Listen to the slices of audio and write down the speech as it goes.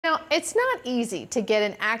Now, it's not easy to get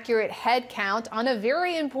an accurate head count on a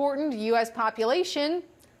very important U.S. population,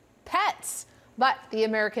 pets. But the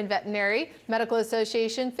American Veterinary Medical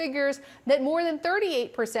Association figures that more than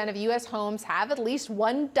 38% of U.S. homes have at least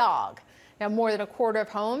one dog. Now, more than a quarter of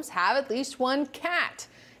homes have at least one cat.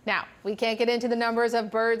 Now, we can't get into the numbers of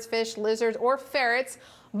birds, fish, lizards, or ferrets,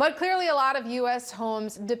 but clearly a lot of U.S.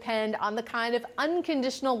 homes depend on the kind of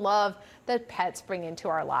unconditional love that pets bring into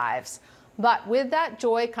our lives. But with that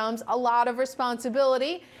joy comes a lot of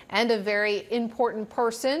responsibility and a very important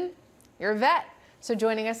person, your vet. So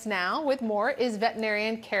joining us now with more is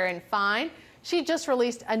veterinarian Karen Fine. She just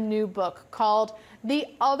released a new book called The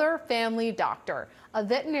Other Family Doctor. A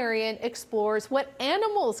veterinarian explores what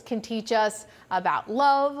animals can teach us about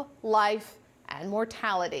love, life, and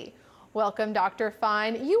mortality. Welcome, Dr.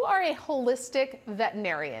 Fine. You are a holistic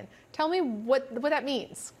veterinarian. Tell me what that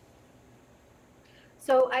means.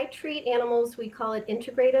 So I treat animals, we call it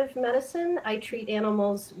integrative medicine. I treat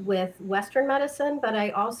animals with Western medicine, but I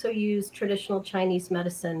also use traditional Chinese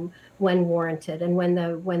medicine when warranted and when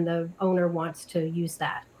the owner wants to use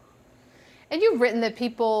that. And you've written that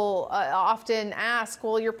people often ask,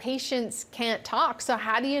 well, your patients can't talk, so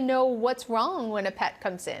how do you know what's wrong when a pet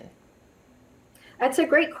comes in? That's a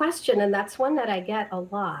great question, and that's one that I get a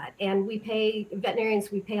lot. And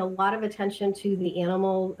veterinarians, we pay a lot of attention to the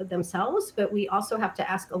animal themselves, but we also have to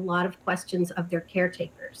ask a lot of questions of their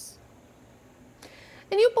caretakers.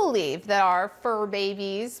 And you believe that our fur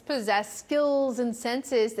babies possess skills and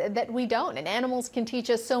senses that we don't, and animals can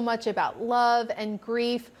teach us so much about love and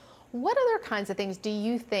grief. What other kinds of things do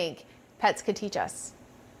you think pets could teach us?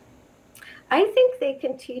 I think they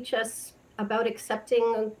can teach us about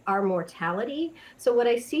accepting our mortality. So what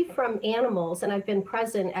I see from animals, and I've been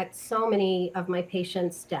present at so many of my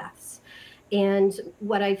patients' deaths, and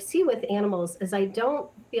what I see with animals is I don't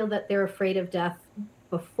feel that they're afraid of death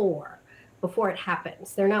before it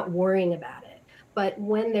happens. They're not worrying about it. But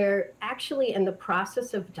when they're actually in the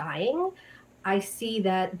process of dying, I see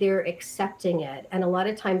that they're accepting it. And a lot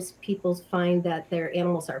of times people find that their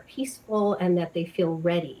animals are peaceful and that they feel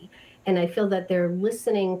ready. And I feel that they're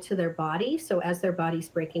listening to their body. So as their body's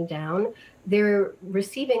breaking down, they're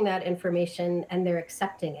receiving that information and they're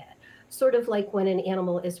accepting it. Sort of like when an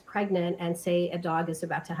animal is pregnant and say a dog is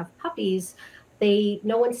about to have puppies,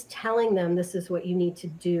 no one's telling them this is what you need to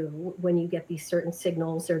do when you get these certain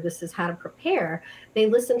signals, or this is how to prepare. They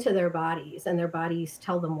listen to their bodies and their bodies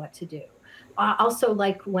tell them what to do. Also,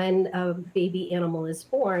 like when a baby animal is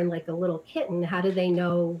born, like a little kitten, how do they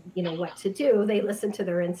know, what to do? They listen to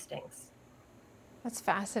their instincts. That's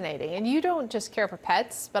fascinating. And you don't just care for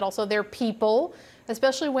pets, but also their people,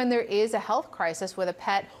 especially when there is a health crisis with a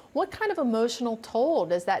pet. What kind of emotional toll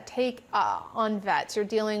does that take on vets? You're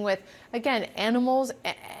dealing with, again, animals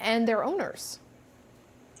and their owners.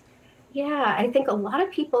 Yeah, I think a lot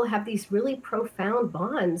of people have these really profound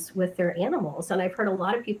bonds with their animals. And I've heard a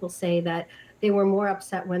lot of people say that they were more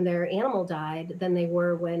upset when their animal died than they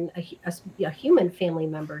were when a human family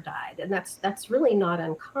member died. And that's really not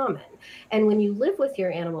uncommon. And when you live with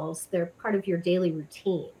your animals, they're part of your daily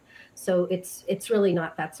routine. So it's really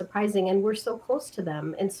not that surprising. And we're so close to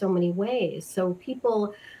them in so many ways. So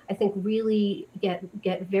people, I think, really get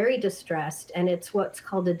very distressed. And it's what's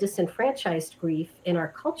called a disenfranchised grief in our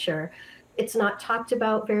culture. It's not talked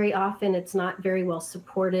about very often. It's not very well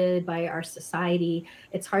supported by our society.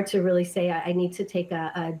 It's hard to really say, I need to take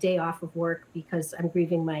a day off of work because I'm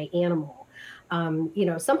grieving my animal.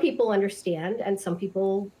 Some people understand and some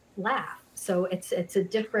people laugh. So it's a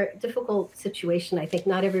difficult situation. I think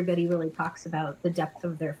not everybody really talks about the depth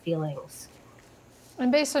of their feelings.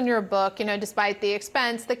 And based on your book, despite the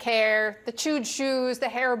expense, the care, the chewed shoes, the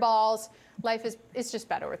hairballs, life is just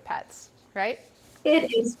better with pets, right?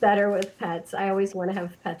 It is better with pets. I always want to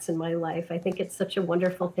have pets in my life. I think it's such a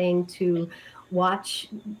wonderful thing to watch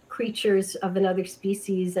creatures of another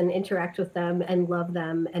species and interact with them and love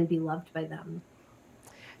them and be loved by them.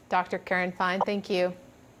 Dr. Karen Fine, thank you.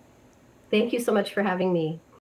 Thank you so much for having me.